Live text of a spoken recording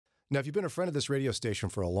Now, if you've been a friend of this radio station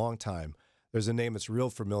for a long time, there's a name that's real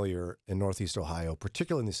familiar in Northeast Ohio,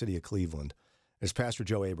 particularly in the city of Cleveland. It's Pastor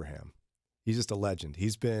Joe Abraham. He's just a legend.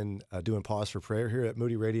 He's been doing Pause for Prayer here at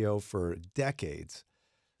Moody Radio for decades,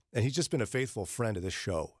 and he's just been a faithful friend of this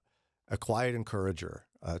show, a quiet encourager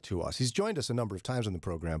to us. He's joined us a number of times on the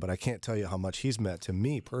program, but I can't tell you how much he's meant to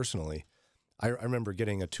me personally. I remember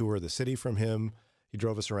getting a tour of the city from him. He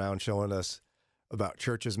drove us around showing us about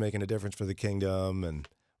churches making a difference for the kingdom and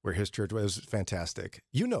where his church was. It was fantastic.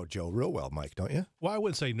 You know Joe real well, Mike, don't you? Well, I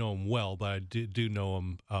wouldn't say know him well, but I do know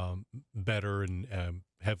him better and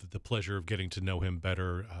have the pleasure of getting to know him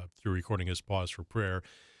better through recording his Pause for Prayer.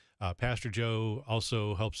 Pastor Joe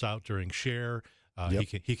also helps out during Share.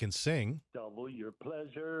 Yep. He can sing. Double your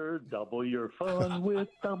pleasure, double your fun with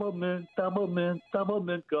double mint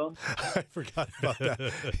gum. I forgot about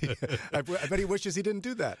that. I bet he wishes he didn't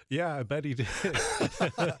do that. Yeah, I bet he did.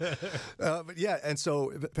 But yeah, and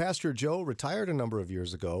so Pastor Joe retired a number of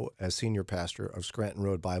years ago as senior pastor of Scranton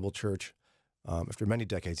Road Bible Church. After many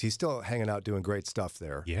decades, he's still hanging out doing great stuff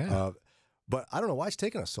there. Yeah. But I don't know why it's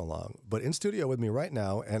taken us so long. But in studio with me right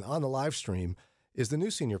now and on the live stream is the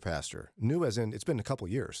new senior pastor. New as in, it's been a couple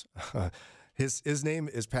years. His name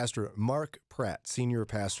is Pastor Mark Pratt, senior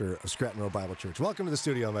pastor of Scranton Road Bible Church. Welcome to the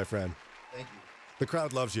studio, my friend. Thank you. The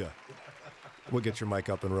crowd loves you. We'll get your mic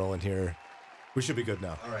up and rolling here. We should be good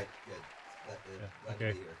now. All right, good. Glad okay.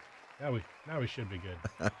 to be here. Now we should be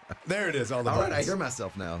good. There it is. All right, buttons. I hear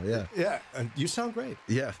myself now. Yeah. Yeah, and you sound great.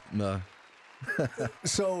 Yeah. No.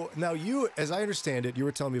 So now you, as I understand it, you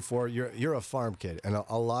were telling me before, you're a farm kid, and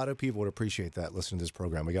a lot of people would appreciate that listening to this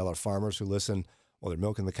program. We got a lot of farmers who listen while they're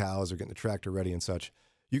milking the cows, they're getting the tractor ready and such.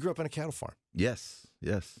 You grew up on a cattle farm. Yes.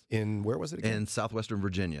 In, where was it again? In southwestern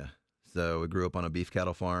Virginia. So we grew up on a beef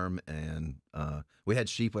cattle farm, and we had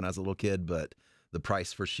sheep when I was a little kid, but the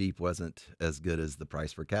price for sheep wasn't as good as the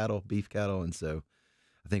price for cattle, beef cattle, and so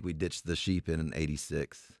I think we ditched the sheep in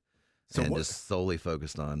 '86 and just solely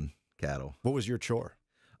focused on cattle. What was your chore?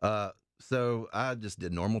 So I just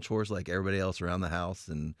did normal chores like everybody else around the house.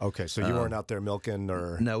 And okay, so you weren't out there milking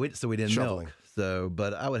or no, we didn't shoveling. milk. So,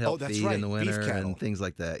 but I would help feed in the winter and things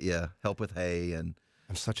like that. Yeah, help with hay and.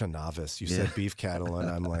 I'm such a novice. You said beef cattle, and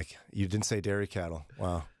I'm like, you didn't say dairy cattle.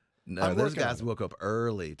 Wow. No, those guys woke up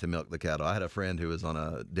early to milk the cattle. I had a friend who was on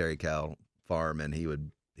a dairy cow farm, and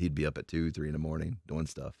he'd be up at 2, 3 in the morning doing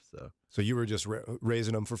stuff. So you were just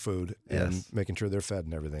raising them for food and making sure they're fed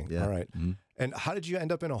and everything. Yeah. All right. Mm-hmm. And how did you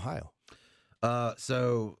end up in Ohio?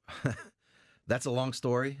 So that's a long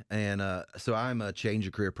story. And so I'm a change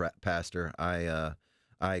of career pastor.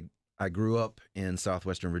 I grew up in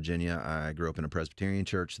southwestern Virginia. I grew up in a Presbyterian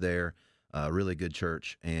church there, a really good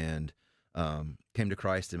church, and came to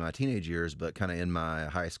Christ in my teenage years, but kind of in my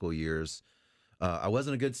high school years. I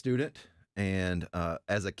wasn't a good student, and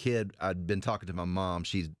as a kid, I'd been talking to my mom.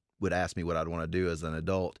 She would ask me what I'd want to do as an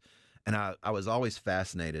adult, and I was always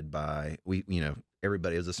fascinated by,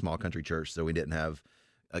 everybody was a small country church, so we didn't have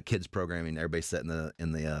a kids programming. Everybody sat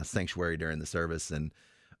in the sanctuary during the service, and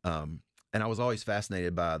I was always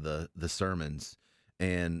fascinated by the sermons,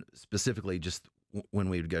 and specifically just when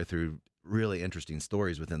we would go through really interesting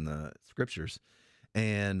stories within the scriptures.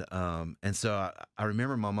 And so I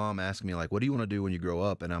remember my mom asking me, like, what do you want to do when you grow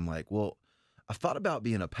up? And I'm like, well, I thought about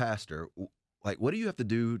being a pastor. Like, what do you have to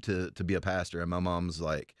do to be a pastor? And my mom's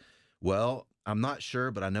like, well, I'm not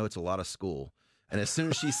sure, but I know it's a lot of school. And as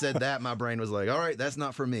soon as she said that, my brain was like, all right, that's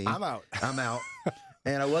not for me. I'm out.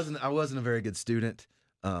 And I wasn't a very good student.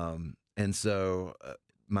 And so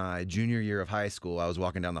my junior year of high school, I was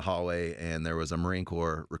walking down the hallway, and there was a Marine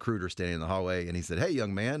Corps recruiter standing in the hallway, and he said, hey,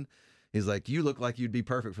 young man. He's like, you look like you'd be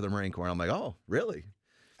perfect for the Marine Corps. And I'm like, oh, really?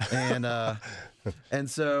 And and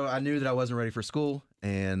so I knew that I wasn't ready for school,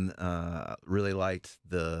 and really liked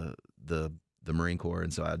the Marine Corps.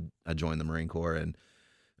 And so I joined the Marine Corps and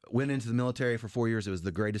went into the military for 4 years. It was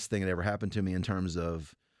the greatest thing that ever happened to me in terms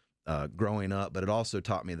of growing up, but it also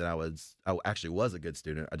taught me that I actually was a good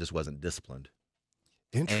student. I just wasn't disciplined.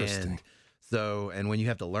 Interesting. And when you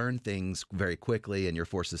have to learn things very quickly and you're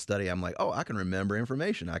forced to study, I'm like, oh, I can remember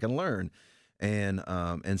information. I can learn. And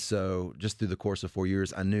so just through the course of 4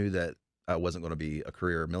 years, I knew that I wasn't going to be a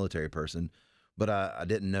career military person, but I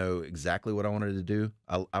didn't know exactly what I wanted to do.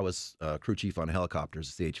 I was crew chief on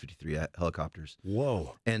helicopters, CH-53 helicopters.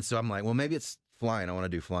 Whoa. And so I'm like, well, maybe it's flying. I want to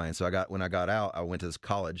do flying. So when I got out, I went to this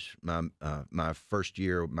college. My first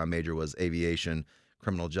year, my major was aviation,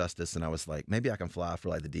 criminal justice, and I was like, maybe I can fly for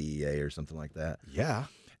like the DEA or something like that. Yeah.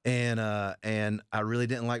 And I really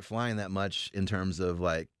didn't like flying that much in terms of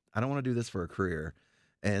like, I don't want to do this for a career.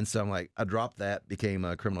 And so I'm like, I dropped that, became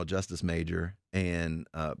a criminal justice major, and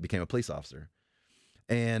became a police officer.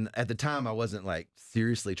 And at the time, I wasn't like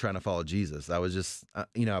seriously trying to follow Jesus. I was just,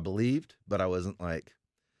 I believed, but I wasn't like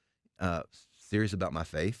serious about my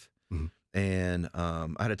faith. Mhm. And I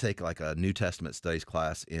had to take like a New Testament studies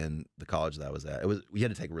class in the college that I was at. We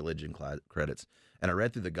had to take religion credits, and I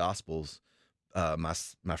read through the Gospels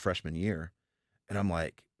my freshman year, and I'm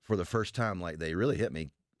like, for the first time, like they really hit me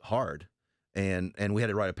hard, and we had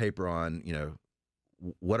to write a paper on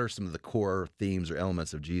what are some of the core themes or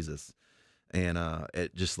elements of Jesus. And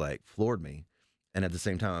it just like floored me. And at the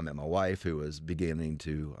same time, I met my wife, who was beginning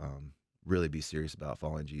to really be serious about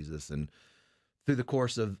following Jesus. And through the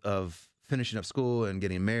course of finishing up school and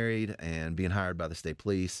getting married and being hired by the state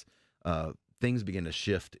police, things began to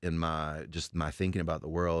shift in my thinking about the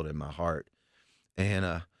world and my heart. And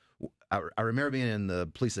I remember being in the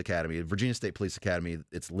police academy, Virginia State Police Academy.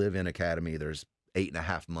 It's live-in academy. There's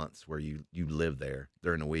 8.5 months where you live there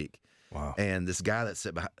during the week. Wow. And this guy that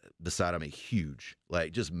sat beside me, huge,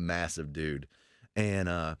 like just massive dude.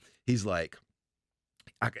 And he's like,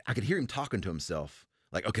 I could hear him talking to himself,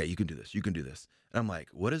 like, okay, you can do this. You can do this. And I'm like,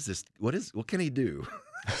 what is this? What can he do?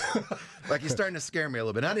 Like, he's starting to scare me a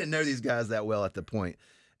little bit. And I didn't know these guys that well at the point.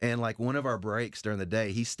 And like one of our breaks during the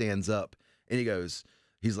day, he stands up and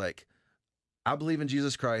he's like, I believe in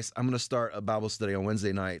Jesus Christ. I'm going to start a Bible study on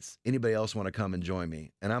Wednesday nights. Anybody else want to come and join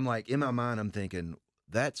me? And I'm like, in my mind, I'm thinking,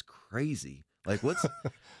 that's crazy. Like,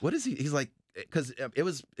 what is he? He's like, because it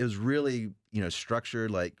was really,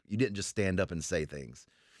 structured. Like, you didn't just stand up and say things.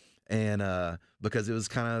 And because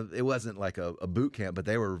it wasn't like a boot camp, but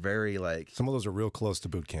they were very like. Some of those are real close to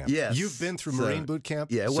boot camp. Yes. You've been through Marine boot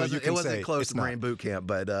camp? Yeah, it so wasn't close to Marine boot camp,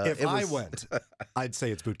 but if I went, I'd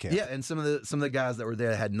say it's boot camp. Yeah, and some of the guys that were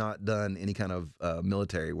there had not done any kind of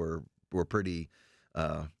military were pretty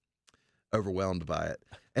overwhelmed by it.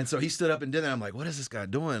 And so he stood up and did that. I'm like, what is this guy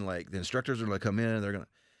doing? Like, the instructors are going to come in and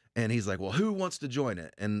and he's like, well, who wants to join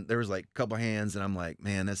it? And there was like a couple hands, and I'm like,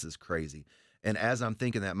 man, this is crazy. And as I'm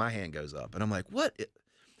thinking that, my hand goes up, and I'm like, what?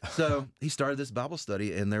 So he started this Bible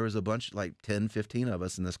study, and there was a bunch, like 10, 15 of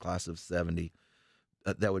us in this class of 70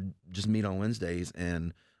 that would just meet on Wednesdays.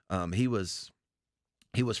 And he was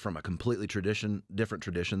from a completely different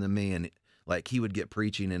tradition than me. And like, he would get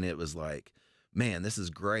preaching, and it was like, man, this is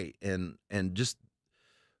great. And just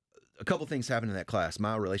a couple things happened in that class.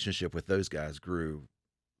 My relationship with those guys grew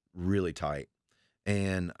really tight.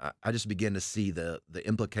 And I just began to see the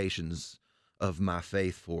implications of my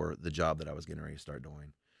faith for the job that I was getting ready to start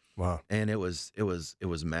doing. Wow. And it was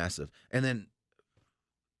massive. And then,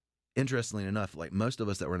 interestingly enough, like most of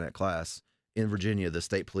us that were in that class in Virginia, the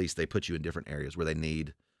state police, they put you in different areas where they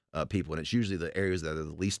need people. And it's usually the areas that are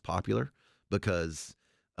the least popular, because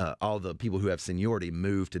all the people who have seniority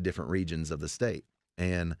move to different regions of the state.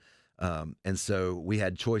 And so we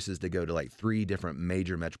had choices to go to like 3 different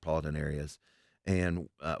major metropolitan areas. And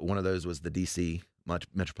one of those was the DC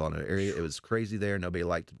metropolitan area. It was crazy there. Nobody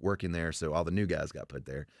liked working there. So all the new guys got put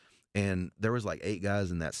there. And there was like 8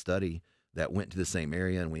 guys in that study that went to the same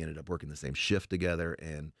area, and we ended up working the same shift together.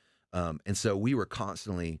 And so we were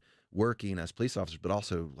constantly working as police officers, but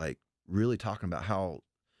also like really talking about how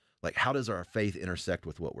does our faith intersect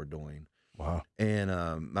with what we're doing? Wow. And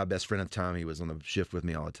my best friend at the time, he was on the shift with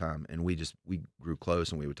me all the time, and we grew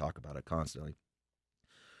close, and we would talk about it constantly.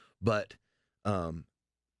 But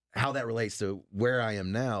how that relates to where I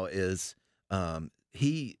am now is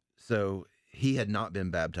he had not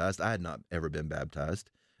been baptized. I had not ever been baptized.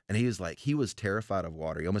 And he was terrified of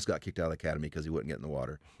water. He almost got kicked out of the academy because he wouldn't get in the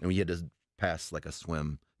water. And we had to pass like a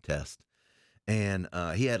swim test. And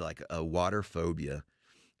he had like a water phobia.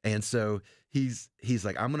 And so he's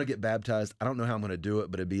like, I'm going to get baptized. I don't know how I'm going to do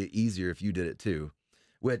it, but it'd be easier if you did it too,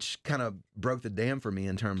 which kind of broke the dam for me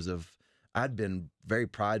in terms of I'd been very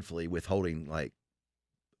pridefully withholding like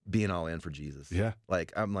being all in for Jesus. Yeah.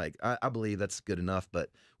 Like, I'm like, I believe that's good enough. But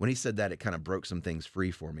when he said that, it kind of broke some things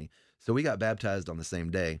free for me. So we got baptized on the same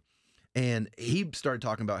day, and he started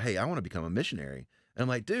talking about, hey, I want to become a missionary. And I'm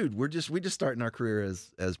like, dude, we just starting our career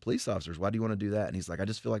as police officers. Why do you want to do that? And he's like, I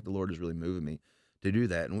just feel like the Lord is really moving me to do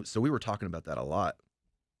that. And so we were talking about that a lot.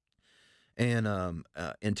 And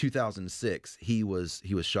in 2006, he was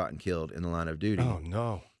shot and killed in the line of duty. Oh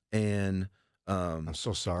no. And I'm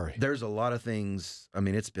so sorry. There's a lot of things. I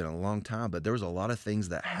mean, it's been a long time, but there was a lot of things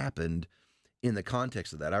that happened in the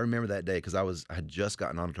context of that. I remember that day because I had just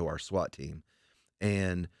gotten onto our SWAT team,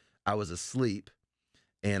 and I was asleep,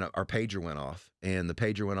 and our pager went off, and the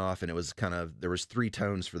pager went off, and it was there was 3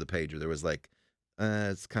 tones for the pager. There was like,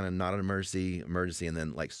 it's kind of not an emergency, and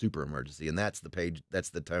then like super emergency. And that's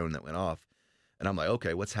the tone that went off. And I'm like,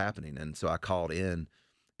 okay, what's happening? And so I called in,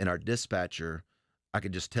 and our dispatcher, I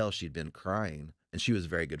could just tell she'd been crying, and she was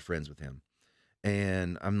very good friends with him.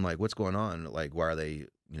 And I'm like, what's going on? Like, why are they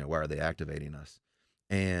activating us?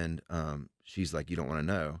 And she's like, you don't want to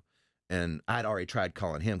know. And I'd already tried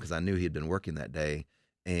calling him because I knew he had been working that day,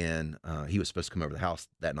 and he was supposed to come over to the house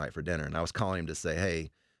that night for dinner. And I was calling him to say,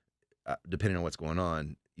 hey, depending on what's going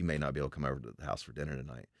on, you may not be able to come over to the house for dinner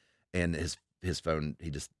tonight. And his phone, he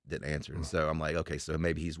just didn't answer. And so I'm like, okay, so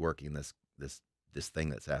maybe he's working this thing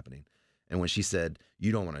that's happening. And when she said,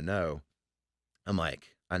 you don't want to know, I'm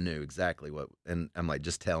like, I knew exactly what, and I'm like,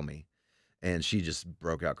 just tell me. And she just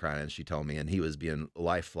broke out crying, and she told me, and he was being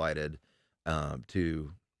life flighted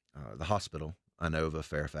to the hospital, Inova,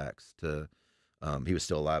 Fairfax. He was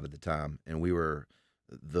still alive at the time, and we were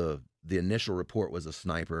the initial report was a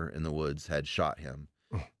sniper in the woods had shot him,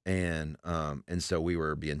 and so we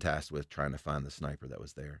were being tasked with trying to find the sniper that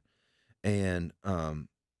was there, and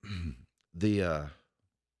the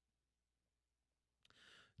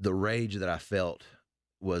rage that I felt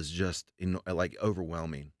was just like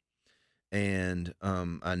overwhelming. And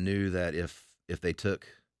I knew that if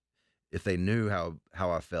they knew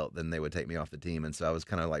how I felt, then they would take me off the team. And so I was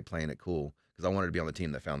kind of like playing it cool because I wanted to be on the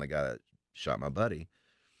team that found the guy that shot my buddy.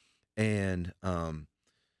 And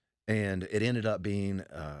it ended up being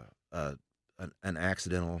an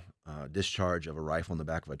accidental discharge of a rifle in the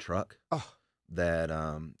back of a truck. Oh. That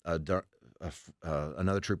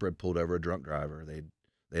another trooper had pulled over a drunk driver. They'd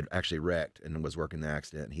actually wrecked and was working the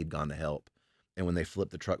accident, and he'd gone to help. And when they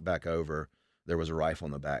flipped the truck back over, there was a rifle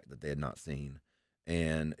in the back that they had not seen.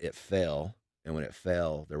 And it fell. And when it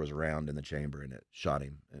fell, there was a round in the chamber, and it shot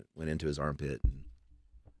him. It went into his armpit.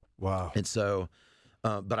 Wow. And so,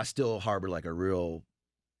 but I still harbor like a real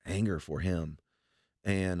anger for him,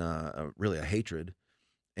 and really a hatred.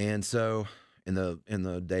 And so in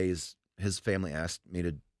the days, his family asked me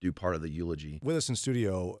to do part of the eulogy. With us in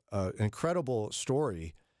studio, an incredible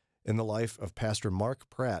story in the life of Pastor Mark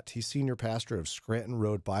Pratt. He's senior pastor of Scranton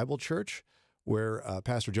Road Bible Church, where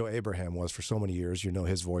Pastor Joe Abraham was for so many years. You know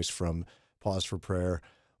his voice from Pause for Prayer.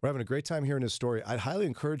 We're having a great time hearing his story. I'd highly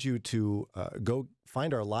encourage you to go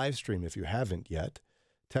find our live stream if you haven't yet.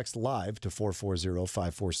 Text live to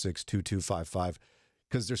 440-546-2255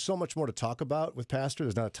 because there's so much more to talk about with Pastor.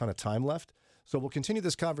 There's not a ton of time left. So we'll continue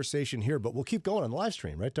this conversation here, but we'll keep going on the live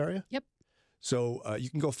stream, right, Daria? Yep. So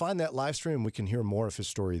you can go find that live stream, and we can hear more of his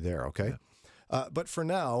story there, okay? Yeah. But for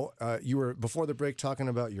now, you were, before the break, talking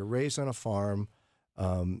about you're raised on a farm,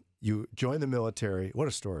 you join the military. What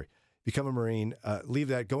a story. Become a Marine, leave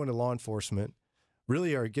that, go into law enforcement,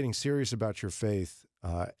 really are getting serious about your faith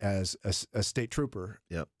as a state trooper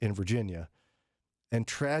in Virginia. And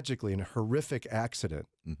tragically, in a horrific accident,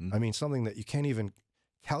 I mean, something that you can't even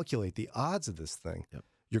calculate the odds of this thing. Yep.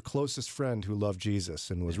 Your closest friend who loved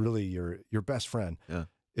Jesus and was really your best friend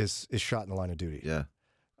is shot in the line of duty. Yeah.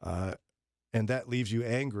 And that leaves you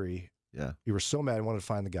angry. Yeah. You were so mad, you wanted to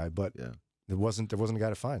find the guy, but there wasn't a guy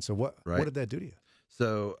to find. So what did that do to you?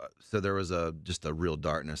 So there was just a real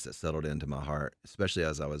darkness that settled into my heart, especially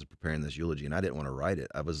as I was preparing this eulogy, and I didn't want to write it.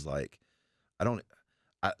 I was like, I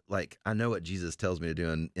know what Jesus tells me to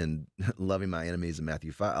do in loving my enemies in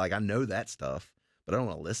Matthew 5. Like, I know that stuff, but I don't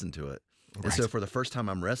want to listen to it. Right. And so for the first time,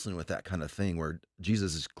 I'm wrestling with that kind of thing where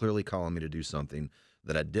Jesus is clearly calling me to do something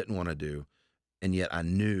that I didn't want to do, and yet I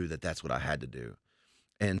knew that that's what I had to do.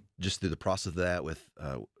 And just through the process of that, with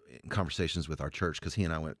conversations with our church, because he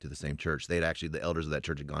and I went to the same church, the elders of that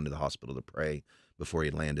church had gone to the hospital to pray before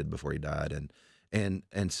he landed, before he died,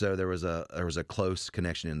 and so there was a close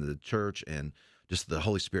connection in the church, and just the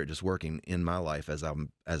Holy Spirit just working in my life as I'm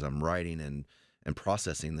writing and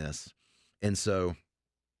processing this, and so.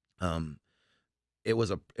 It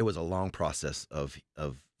was a long process of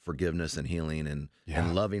forgiveness and healing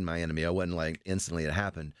and loving my enemy. I wasn't like instantly it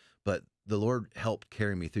happened, but the Lord helped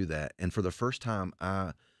carry me through that. And for the first time,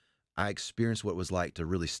 I experienced what it was like to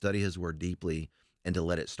really study His Word deeply and to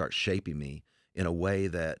let it start shaping me in a way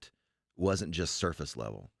that wasn't just surface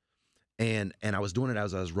level. And I was doing it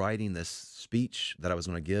as I was writing this speech that I was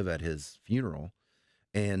going to give at his funeral,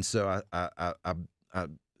 and so I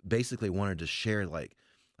basically wanted to share like.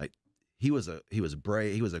 He was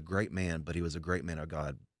brave. He was a great man, but he was a great man of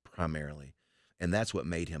God primarily, and that's what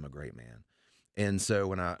made him a great man. And so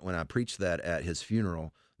when I preached that at his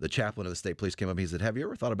funeral, the chaplain of the state police came up and he said, "Have you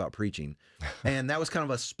ever thought about preaching?" And that was kind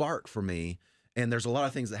of a spark for me. And there's a lot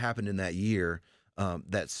of things that happened in that year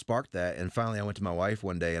that sparked that. And finally, I went to my wife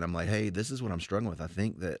one day and I'm like, "Hey, this is what I'm struggling with. I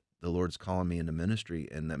think that the Lord's calling me into ministry,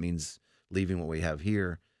 and that means leaving what we have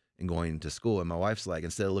here and going to school." And my wife's like,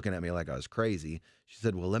 instead of looking at me like I was crazy, she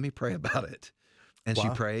said, "Well, let me pray about it." And she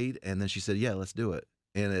prayed, and then she said, "Yeah, let's do it."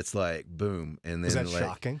 And it's like, boom. And then is that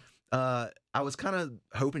shocking? I was kind of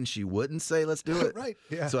hoping she wouldn't say, let's do it. Right.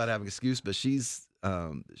 Yeah. So I'd have an excuse, but she's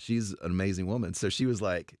an amazing woman. So she was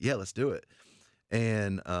like, yeah, let's do it.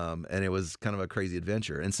 And it was kind of a crazy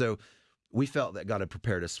adventure. And so we felt that God had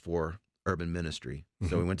prepared us for urban ministry.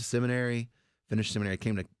 So we went to seminary, finished seminary,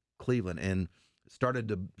 came to Cleveland, and started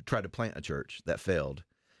to try to plant a church that failed.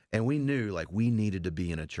 And we knew like we needed to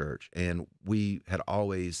be in a church. And we had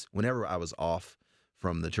always, whenever I was off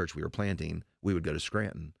from the church we were planting, we would go to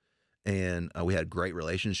Scranton. And we had great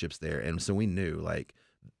relationships there. And so we knew like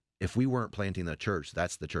if we weren't planting a church,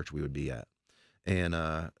 that's the church we would be at. And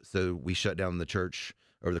so we shut down the church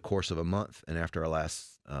over the course of a month. And after our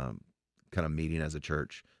last kind of meeting as a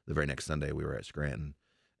church, the very next Sunday we were at Scranton.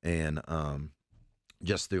 And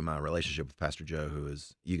just through my relationship with Pastor Joe, who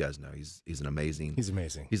is, you guys know, he's an amazing. He's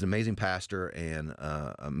amazing. He's an amazing pastor and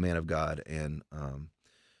a man of God. And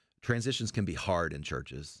transitions can be hard in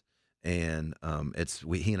churches. And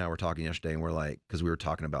he and I were talking yesterday, and we're like, because we were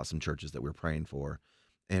talking about some churches that we were praying for,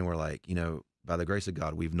 and we're like, you know, by the grace of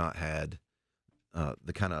God, we've not had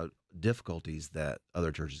the kind of difficulties that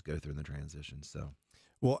other churches go through in the transition. So,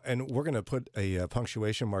 well, and we're going to put a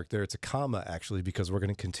punctuation mark there. It's a comma, actually, because we're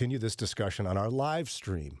going to continue this discussion on our live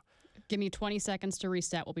stream. Give me 20 seconds to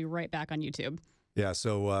reset. We'll be right back on YouTube. Yeah,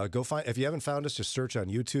 so go find, if you haven't found us, just search on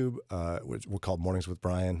YouTube. We're called Mornings with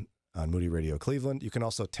Brian on Moody Radio Cleveland. You can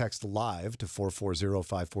also text live to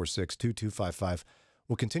 440-546-2255.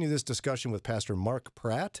 We'll continue this discussion with Pastor Mark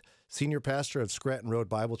Pratt, senior pastor of Scranton Road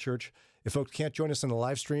Bible Church. If folks can't join us in the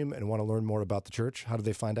live stream and want to learn more about the church, how do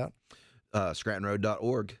they find out?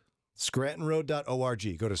 ScrantonRoad.org.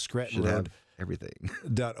 ScrantonRoad.org. Go to Should have everything.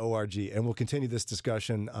 .org. And we'll continue this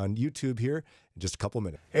discussion on YouTube here in just a couple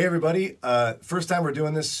minutes. Hey, everybody. First time we're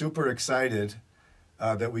doing this. Super excited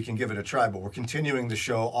that we can give it a try. But we're continuing the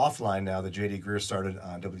show offline now that J.D. Greer started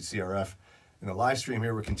on WCRF. In the live stream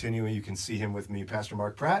here, we're continuing. You can see him with me, Pastor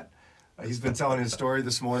Mark Pratt. He's been telling his story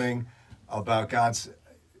this morning about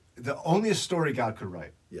the only story God could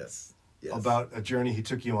write. Yes. About a journey he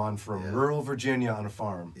took you on from rural Virginia on a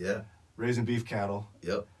farm. Yeah. Raising beef cattle.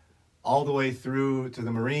 Yep. All the way through to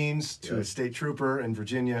the Marines, to a state trooper in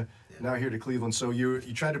Virginia, now here to Cleveland. So you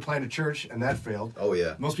tried to plant a church, and that failed. Oh,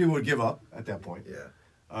 yeah. Most people would give up at that point. Yeah.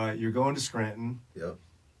 You're going to Scranton. Yep.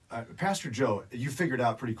 Pastor Joe, you figured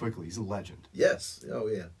out pretty quickly, he's a legend. Yes. Oh,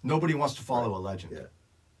 yeah. Nobody wants to follow a legend. Yeah.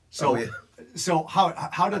 So, oh, yeah. So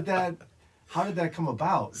how did that come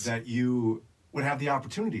about that you would have the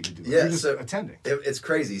opportunity to do it? Yeah, You're just so attending. It's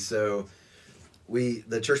crazy. So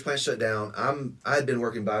the church plant shut down. I had been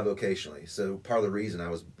working bivocationally, so part of the reason I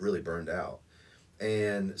was really burned out.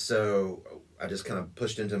 And so I just kind of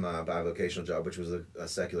pushed into my bivocational job, which was a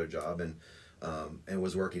secular job, and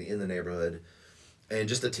was working in the neighborhood and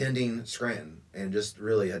just attending Scranton, and just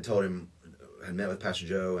really had told him, had met with Pastor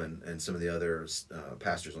Joe and some of the other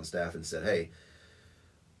pastors on staff and said, hey,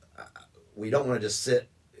 we don't want to just sit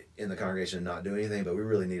in the congregation and not do anything, but we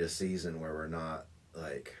really need a season where we're not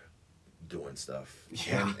like doing stuff.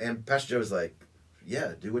 Yeah. And Pastor Joe was like,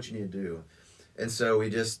 yeah, do what you need to do. And so we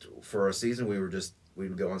just, for a season, we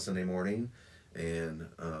would go on Sunday morning, and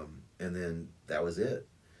then that was it.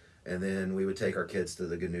 And then we would take our kids to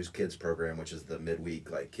the Good News Kids program, which is the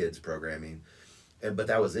midweek like kids programming, but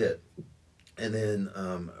that was it. And then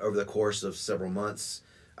over the course of several months,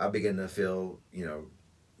 I began to feel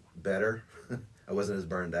better. I wasn't as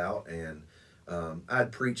burned out, and I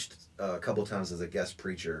had preached a couple times as a guest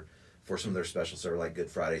preacher for some of their special service, like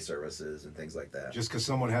Good Friday services and things like that. Just because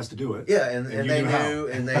someone has to do it. Yeah, and they knew,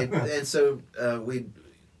 and so we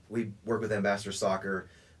worked with Ambassador Soccer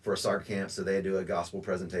for a soccer camp, so they'd do a gospel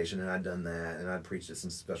presentation, and I'd done that, and I'd preached at some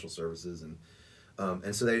special services, and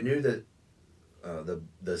so they knew that the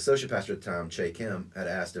associate pastor at the time, Che Kim, had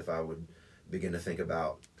asked if I would begin to think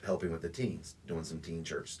about helping with the teens, doing some teen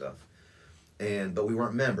church stuff, but we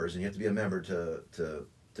weren't members, and you have to be a member to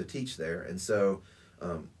teach there, and so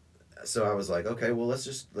I was like, okay, well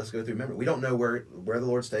let's go through member. We don't know where the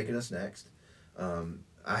Lord's taking us next.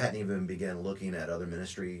 I hadn't even begun looking at other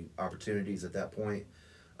ministry opportunities at that point.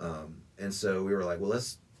 And so we were like, well,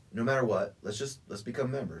 no matter what, let's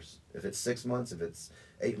become members. If it's 6 months, if it's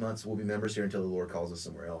 8 months, we'll be members here until the Lord calls us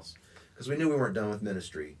somewhere else. Because we knew we weren't done with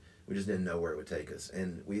ministry. We just didn't know where it would take us.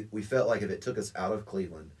 And we felt like if it took us out of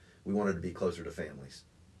Cleveland, we wanted to be closer to families,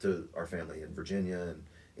 to our family in Virginia and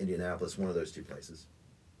Indianapolis, one of those two places.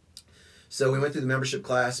 So we went through the membership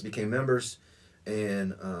class, became members,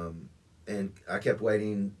 and I kept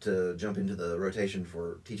waiting to jump into the rotation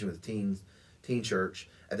for teaching with teen church.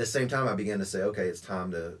 At the same time, I began to say, okay, it's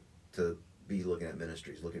time to be looking at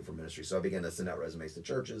ministries, looking for ministries. So I began to send out resumes to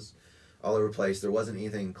churches all over the place. There wasn't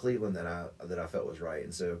anything in Cleveland that I felt was right.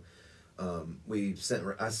 And so we sent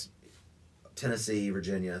us Tennessee,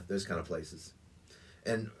 Virginia, those kind of places,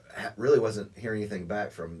 and really wasn't hearing anything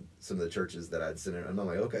back from some of the churches that I'd sent in. And I'm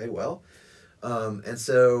like, okay, well, and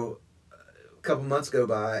so a couple months go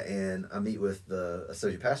by, and I meet with the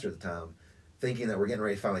associate pastor at the time, thinking that we're getting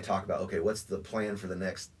ready to finally talk about, okay, what's the plan for the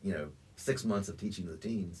next 6 months of teaching the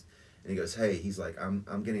teens. And he goes, hey, he's like,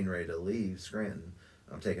 I'm getting ready to leave Scranton.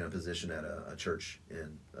 I'm taking a position at a church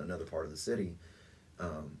in another part of the city.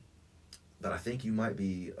 But I think you might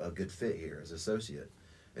be a good fit here as associate.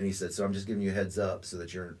 And he said, so I'm just giving you a heads up so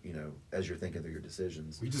that you're, as you're thinking through your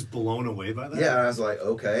decisions. Were you just blown away by that? Yeah, I was like,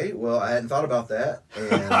 okay, well, I hadn't thought about that.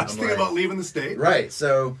 And I was thinking about leaving the state. Right.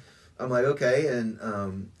 So I'm like, okay. And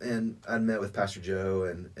I met with Pastor Joe,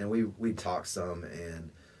 and we talked some,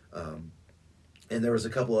 and there was a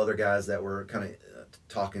couple other guys that were kind of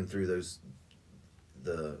talking through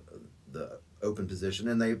the open position,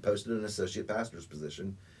 and they posted an associate pastor's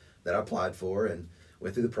position that I applied for and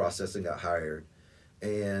went through the process and got hired.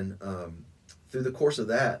 And through the course of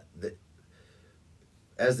that,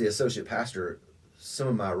 as the associate pastor, some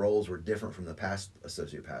of my roles were different from the past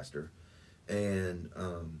associate pastor, and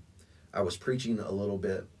I was preaching a little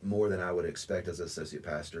bit more than I would expect as an associate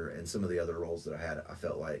pastor, and some of the other roles that I had, I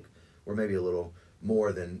felt like were maybe a little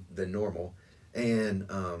more than normal.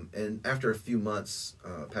 And after a few months,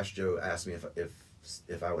 Pastor Joe asked me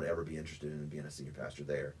if I would ever be interested in being a senior pastor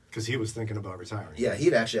there. Because he was thinking about retiring. Yeah,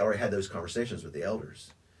 he'd actually already had those conversations with the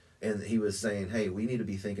elders. And he was saying, hey, we need to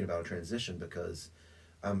be thinking about a transition because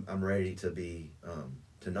I'm ready to be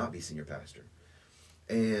to not be senior pastor.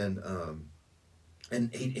 And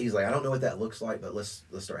he's like, I don't know what that looks like, but let's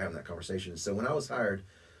start having that conversation. So when I was hired,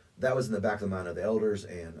 that was in the back of the mind of the elders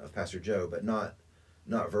and of Pastor Joe, but not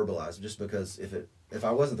verbalized, just because if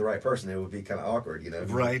I wasn't the right person, it would be kind of awkward,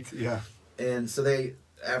 Right, yeah. And so they,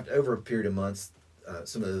 over a period of months,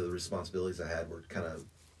 some of the responsibilities I had were kind of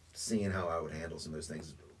seeing how I would handle some of those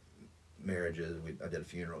things, marriages, I did a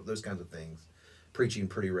funeral, those kinds of things, preaching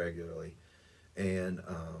pretty regularly. And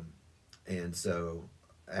so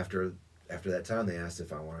after that time, they asked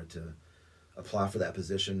if I wanted to apply for that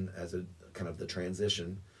position as a kind of the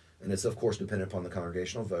transition. And it's, of course, dependent upon the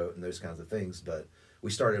congregational vote and those kinds of things. But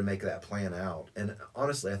we started to make that plan out. And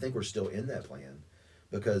honestly, I think we're still in that plan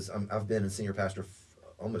because I've been a senior pastor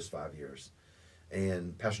almost 5 years.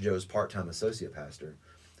 And Pastor Joe is part-time associate pastor.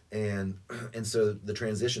 And so the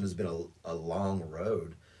transition has been a long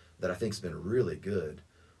road that I think has been really good.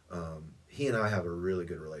 He and I have a really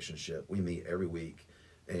good relationship. We meet every week.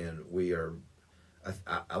 And we are,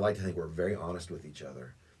 I like to think we're very honest with each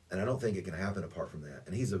other. And I don't think it can happen apart from that.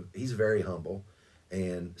 And he's very humble.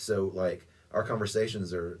 And so, like, our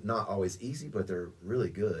conversations are not always easy, but they're really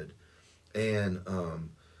good. And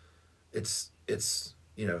it's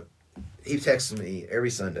he texts me every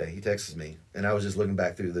Sunday. He texts me. And I was just looking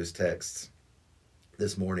back through those texts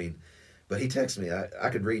this morning. But he texts me. I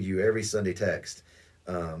could read you every Sunday text.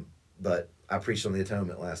 But I preached on the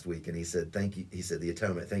atonement last week, and he said, thank you. He said, the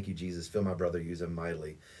atonement, thank you, Jesus. Fill my brother, use him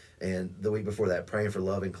mightily. And the week before that, praying for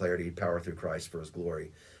love and clarity, power through Christ for his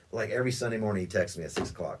glory. Like every Sunday morning, he texts me at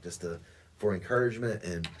 6 o'clock just for encouragement.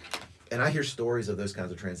 And I hear stories of those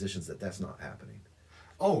kinds of transitions that's not happening.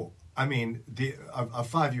 Oh, I mean, a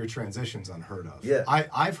 5-year transition's unheard of. Yeah.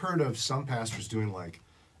 I've heard of some pastors doing like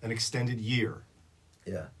an extended year.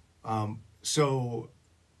 Yeah. So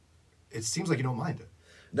it seems like you don't mind it.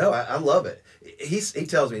 No, I love it. He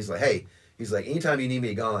tells me, he's like, hey, he's like, anytime you need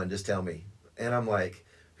me gone, just tell me. And I'm like,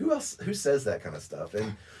 who says that kind of stuff?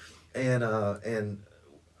 And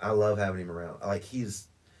I love having him around. Like he is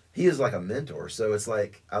like a mentor. So it's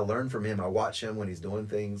like I learn from him. I watch him when he's doing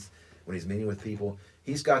things, when he's meeting with people.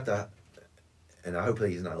 He's got and I hope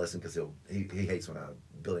he's not listening because he hates when I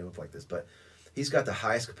build him up like this, but he's got the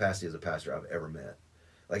highest capacity as a pastor I've ever met.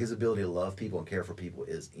 Like his ability to love people and care for people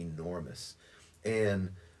is enormous. And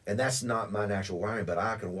that's not my natural wiring, but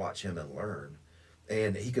I can watch him and learn.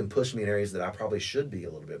 And he can push me in areas that I probably should be a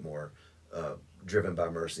little bit more driven by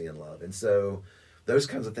mercy and love. And so those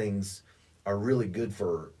kinds of things are really good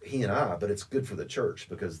for he and I, but it's good for the church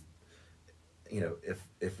because,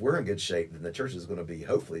 if we're in good shape, then the church is going to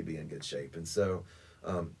hopefully be in good shape. And so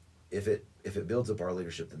if it builds up our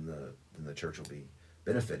leadership, then the church will be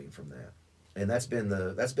benefiting from that. And that's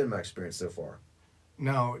been my experience so far.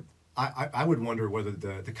 Now, I would wonder whether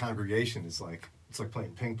the congregation is like, it's like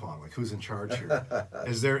playing ping pong, like who's in charge here?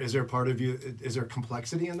 Is there part of you, is there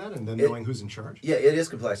complexity in that and then knowing who's in charge? Yeah, it is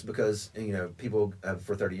complex because, people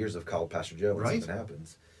for 30 years have called Pastor Joe when something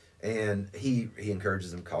happens. And he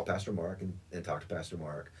encourages them to call Pastor Mark and talk to Pastor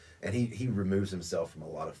Mark. And he removes himself from a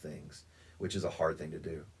lot of things, which is a hard thing to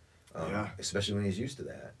do, especially when he's used to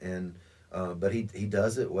that. But he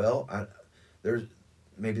does it well. There's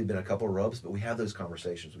maybe been a couple rubs, but we have those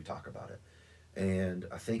conversations. We talk about it, and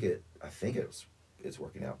I think it's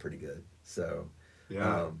working out pretty good. So,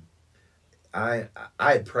 Yeah. I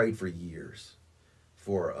had prayed for years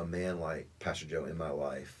for a man like Pastor Joe in my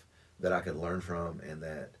life that I could learn from, and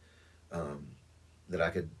that I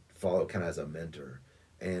could follow kind of as a mentor.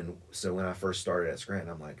 And so when I first started at Scranton,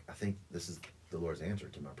 I'm like, I think this is the Lord's answer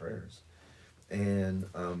to my prayers, and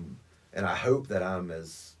I hope that I'm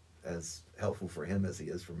as helpful for him as he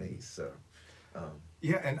is for me. So,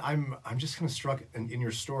 Yeah, and I'm just kind of struck in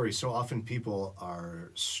your story. So often people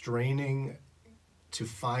are straining to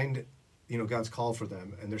find, God's call for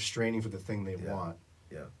them, and they're straining for the thing they want.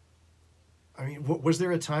 yeah. I mean, was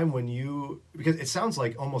there a time when because it sounds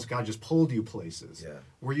like almost God just pulled you places. Yeah.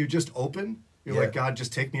 Were you just open? You're like, God,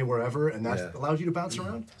 just take me wherever, and that allowed you to bounce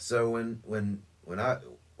around? So when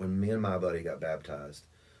me and my buddy got baptized,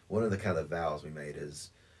 one of the kind of vows we made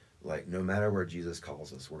is, like, no matter where Jesus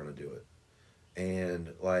calls us, we're going to do it.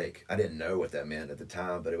 And, like, I didn't know what that meant at the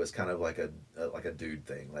time, but it was kind of like a dude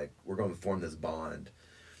thing. Like, we're going to form this bond,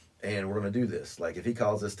 and we're going to do this. Like, if he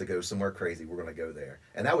calls us to go somewhere crazy, we're going to go there.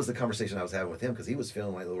 And that was the conversation I was having with him, because he was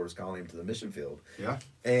feeling like the Lord was calling him to the mission field. Yeah.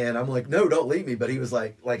 And I'm like, no, don't leave me. But he was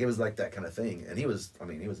like it was like that kind of thing. And he was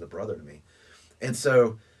a brother to me. And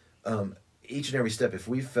so, each and every step, if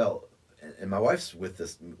we felt, and my wife's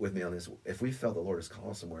with me on this, if we felt the Lord is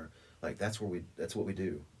calling somewhere, like, that's what we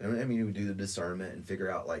do. I mean, we do the discernment and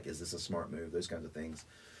figure out, like, is this a smart move? Those kinds of things.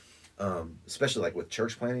 Especially like with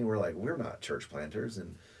church planting, we're not church planters,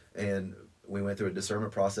 and we went through a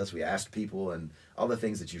discernment process. We asked people and all the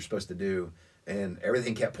things that you're supposed to do, and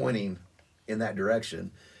everything kept pointing in that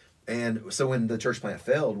direction. And so when the church plant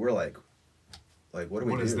failed, we're like, what do we do?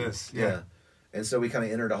 What is this? Yeah. And so we kind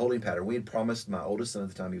of entered a holding pattern. We had promised my oldest son at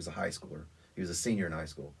the time, he was a high schooler. He was a senior in high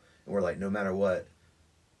school. And we're like, no matter what,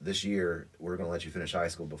 this year, we're going to let you finish high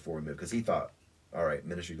school before we move. Because he thought, all right,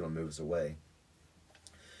 ministry's going to move us away.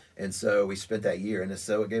 And so we spent that year. And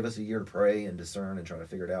so it gave us a year to pray and discern and try to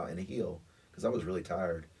figure it out and heal. Because I was really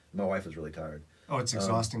tired. My wife was really tired. Oh, it's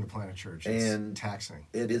exhausting to plant a church. It's and taxing.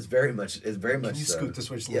 It is very much. It's very much. Can you scoot this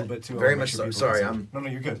way just a little bit too? Very much so. Sorry, No,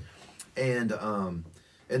 you're good.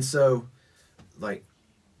 And so, like,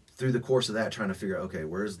 through the course of that, trying to figure out, okay,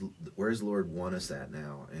 where's the Lord want us at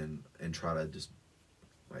now, and try to just,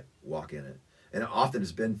 like, walk in it. And often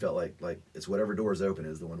it's been felt like it's whatever door is open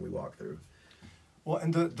is the one we walk through. Well,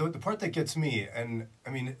 and the part that gets me, and I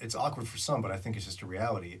mean, it's awkward for some, but I think it's just a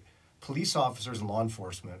reality. Police officers and law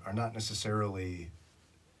enforcement are not necessarily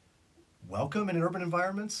welcome in urban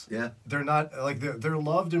environments. Yeah. They're not, like, they're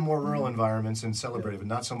loved in more rural environments and celebrated, but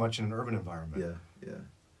not so much in an urban environment. Yeah.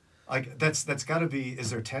 Like, that's got to be,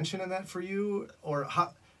 is there tension in that for you? Or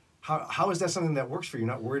how is that something that works for you?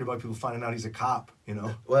 You're not worried about people finding out he's a cop,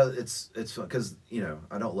 Well, it's fun because,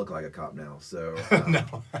 I don't look like a cop now, so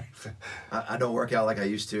no. I don't work out like I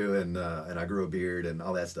used to, and I grew a beard and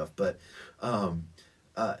all that stuff. But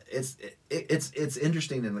it's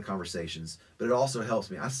interesting in the conversations, but it also helps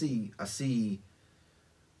me. I see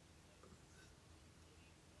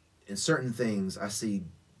in certain things, I see,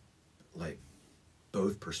 like,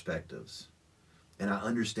 both perspectives, and I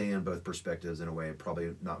understand both perspectives in a way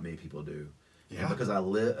probably not many people do. Yeah. And because I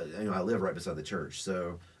live right beside the church,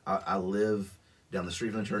 so I live down the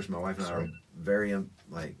street from the church. My wife and I are very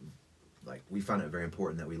like we find it very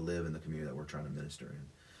important that we live in the community that we're trying to minister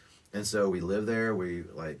in, and so we live there. We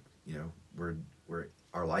we're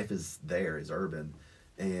our life is there, is urban,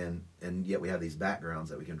 and yet we have these backgrounds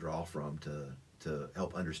that we can draw from to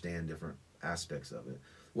help understand different aspects of it.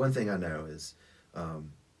 One thing I know is,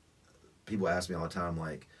 people ask me all the time,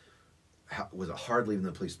 like, was it hard leaving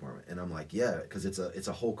the police department? And I'm like, yeah, because it's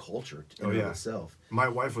a whole culture in and of itself. My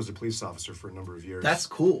wife was a police officer for a number of years. That's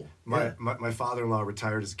cool. My father-in-law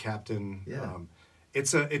retired as a captain. Yeah.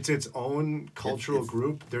 It's its own cultural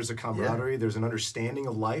group. There's a camaraderie. There's an understanding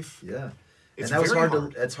of life. Yeah. It's and that was very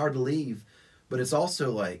hard. It's hard to leave, but it's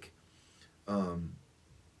also like,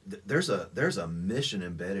 there's a mission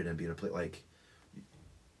embedded in being a police. Like,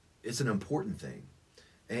 it's an important thing,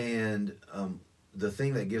 and the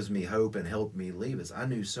thing that gives me hope and helped me leave is I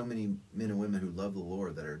knew so many men and women who love the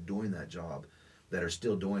Lord that are doing that job, that are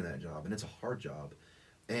still doing that job, and it's a hard job,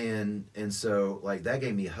 and so, like, that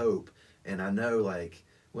gave me hope. And I know, like,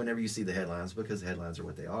 whenever you see the headlines, because the headlines are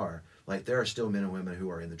what they are, like, there are still men and women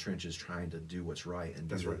who are in the trenches trying to do what's right and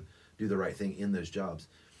do the right thing in those jobs.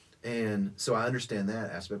 And so I understand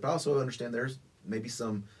that aspect, but I also understand there's maybe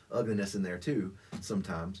some ugliness in there too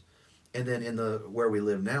sometimes. And then in where we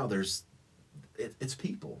live now, it's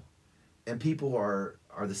people, and people are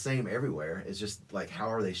the same everywhere. It's just like,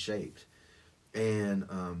 how are they shaped? and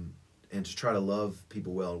to try to love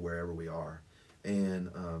people well wherever we are. And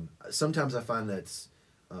sometimes I find that's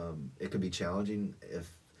it can be challenging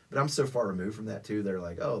but I'm so far removed from that too. They're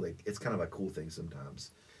like, oh, it's kind of a cool thing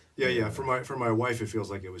sometimes. Yeah. For my wife, it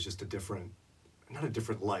feels like it was just not a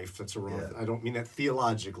different life. That's a wrong. Yeah. I don't mean that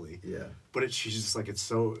theologically. Yeah. But she's just like it's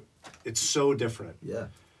so different. Yeah.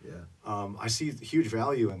 I see huge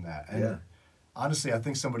value in that. And Yeah. honestly, I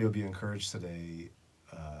think somebody will be encouraged today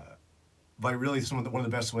by really one of the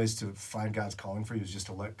best ways to find God's calling for you is just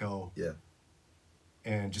to let go. Yeah.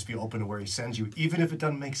 And just be open to where He sends you, even if it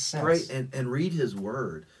doesn't make sense. Right, and read His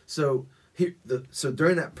Word. So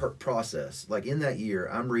during that process, like in that year,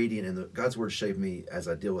 I'm reading, and God's Word shaped me as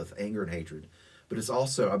I deal with anger and hatred. But it's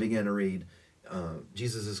also I began to read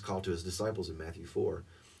Jesus' call to His disciples in Matthew 4,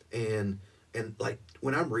 and like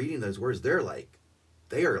when I'm reading those words, they are like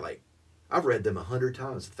I've read them 100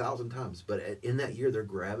 times, 1,000 times. But in that year, they're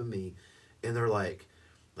grabbing me, and they're like,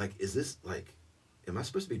 is this like, am I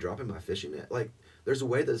supposed to be dropping my fishing net? Like, there's a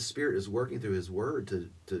way that the Spirit is working through His Word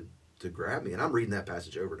to grab me, and I'm reading that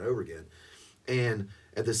passage over and over again. And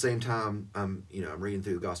at the same time, I'm reading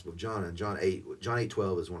through the Gospel of John, and John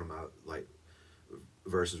 8:12 is one of my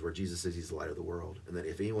verses where Jesus says He's the light of the world, and that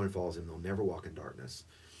if anyone follows Him, they'll never walk in darkness.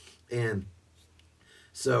 And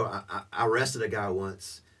so I arrested a guy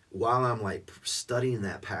once while I'm like studying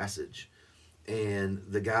that passage, and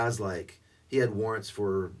the guy's like, he had warrants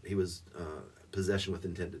he was possession with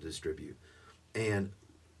intent to distribute. And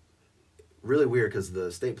really weird because the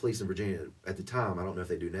state police in Virginia at the time, I don't know if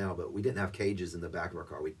they do now, but we didn't have cages in the back of our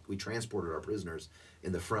car. We transported our prisoners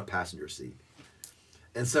in the front passenger seat.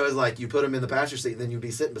 And so it's like you put them in the passenger seat and then you'd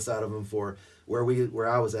be sitting beside them for where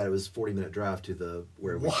I was at. It was a 40-minute drive to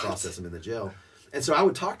where we process them in the jail. And so I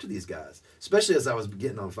would talk to these guys, especially as I was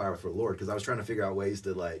getting on fire for the Lord, because I was trying to figure out ways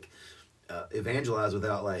to like evangelize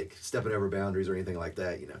without like stepping over boundaries or anything like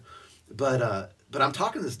that, But I'm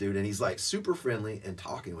talking to this dude, and he's like super friendly and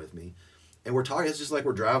talking with me, and we're talking. It's just like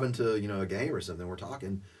we're driving to a game or something. We're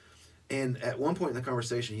talking, and at one point in the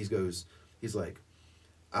conversation, he's like,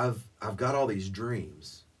 I've got all these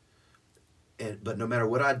dreams, but no matter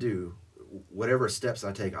what I do, whatever steps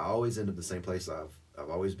I take, I always end up the same place I've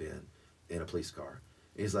always been, in a police car.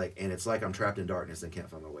 And he's like, and it's like I'm trapped in darkness and can't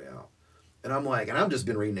find my way out. And I'm like, and I've just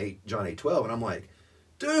been reading John 8:12, and I'm like,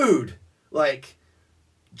 dude, like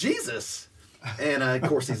Jesus. And of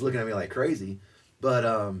course he's looking at me like crazy, but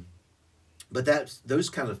those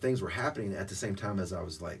kind of things were happening at the same time as I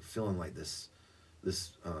was like feeling like this.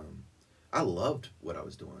 I loved what I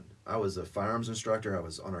was doing. I was a firearms instructor. I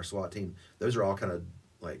was on our SWAT team. Those are all kind of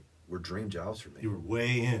like were dream jobs for me. You were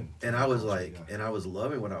way in, and I was like, and I was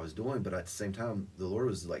loving what I was doing, but at the same time, the Lord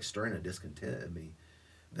was like stirring a discontent in me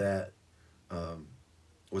that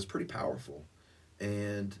was pretty powerful,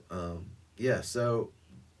 and so.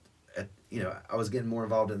 I was getting more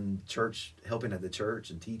involved in church, helping at the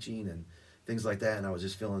church and teaching and things like that. And I was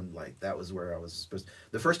just feeling like that was where I was supposed to.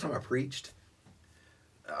 The first time I preached,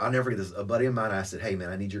 I'll never forget this. A buddy of mine, I said, hey, man,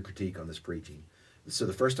 I need your critique on this preaching. So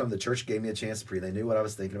the first time the church gave me a chance to preach, they knew what I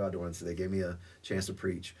was thinking about doing, so they gave me a chance to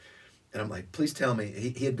preach. And I'm like, please tell me.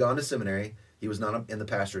 He had gone to seminary. He was not in the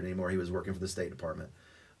pastorate anymore. He was working for the State Department.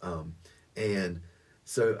 And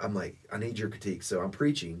so I'm like, I need your critique. So I'm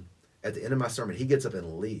preaching. At the end of my sermon, he gets up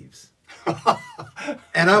and leaves.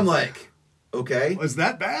 And I'm like, okay. Was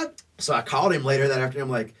that bad? So I called him later that afternoon.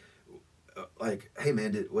 I'm like, hey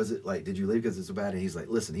man, did you leave because it's so bad? And he's like,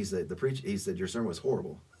 listen, he said your sermon was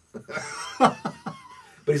horrible. But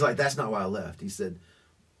he's like, that's not why I left. He said,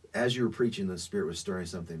 as you were preaching, the Spirit was stirring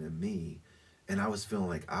something in me, and I was feeling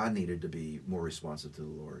like I needed to be more responsive to the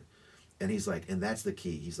Lord. And he's like, and that's the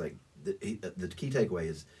key. He's like, the key takeaway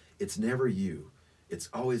is it's never you. It's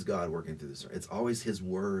always God working through this. It's always His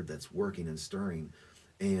Word that's working and stirring.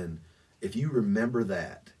 And if you remember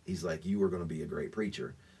that, he's like, you are going to be a great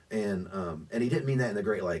preacher. And he didn't mean that in the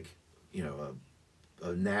great, like,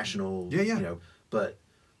 a national, but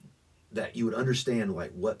that you would understand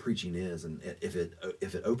like what preaching is, and if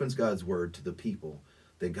it opens God's Word to the people,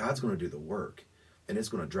 then God's going to do the work, and it's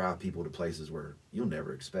going to drive people to places where you'll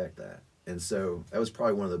never expect that. And so that was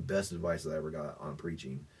probably one of the best advice that I ever got on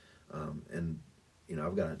preaching. And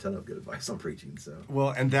I've gotten a ton of good advice on preaching. So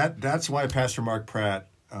well, and that's why Pastor Mark Pratt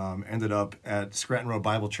ended up at Scranton Road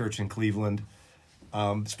Bible Church in Cleveland.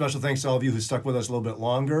 Special thanks to all of you who stuck with us a little bit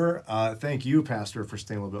longer. Thank you, Pastor, for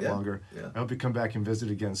staying a little bit longer. Yeah. I hope you come back and visit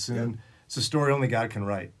again soon. Yeah. It's a story only God can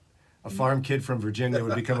write. A farm kid from Virginia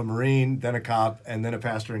would become a Marine, then a cop, and then a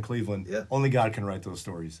pastor in Cleveland. Yeah. Only God can write those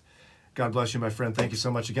stories. God bless you, my friend. Thank you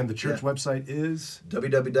so much. Again, the church website is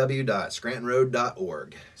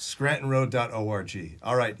www.scrantonroad.org. scrantonroad.org.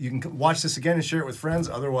 All right. You can watch this again and share it with friends.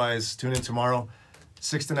 Otherwise, tune in tomorrow,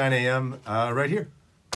 6 to 9 a.m. Right here.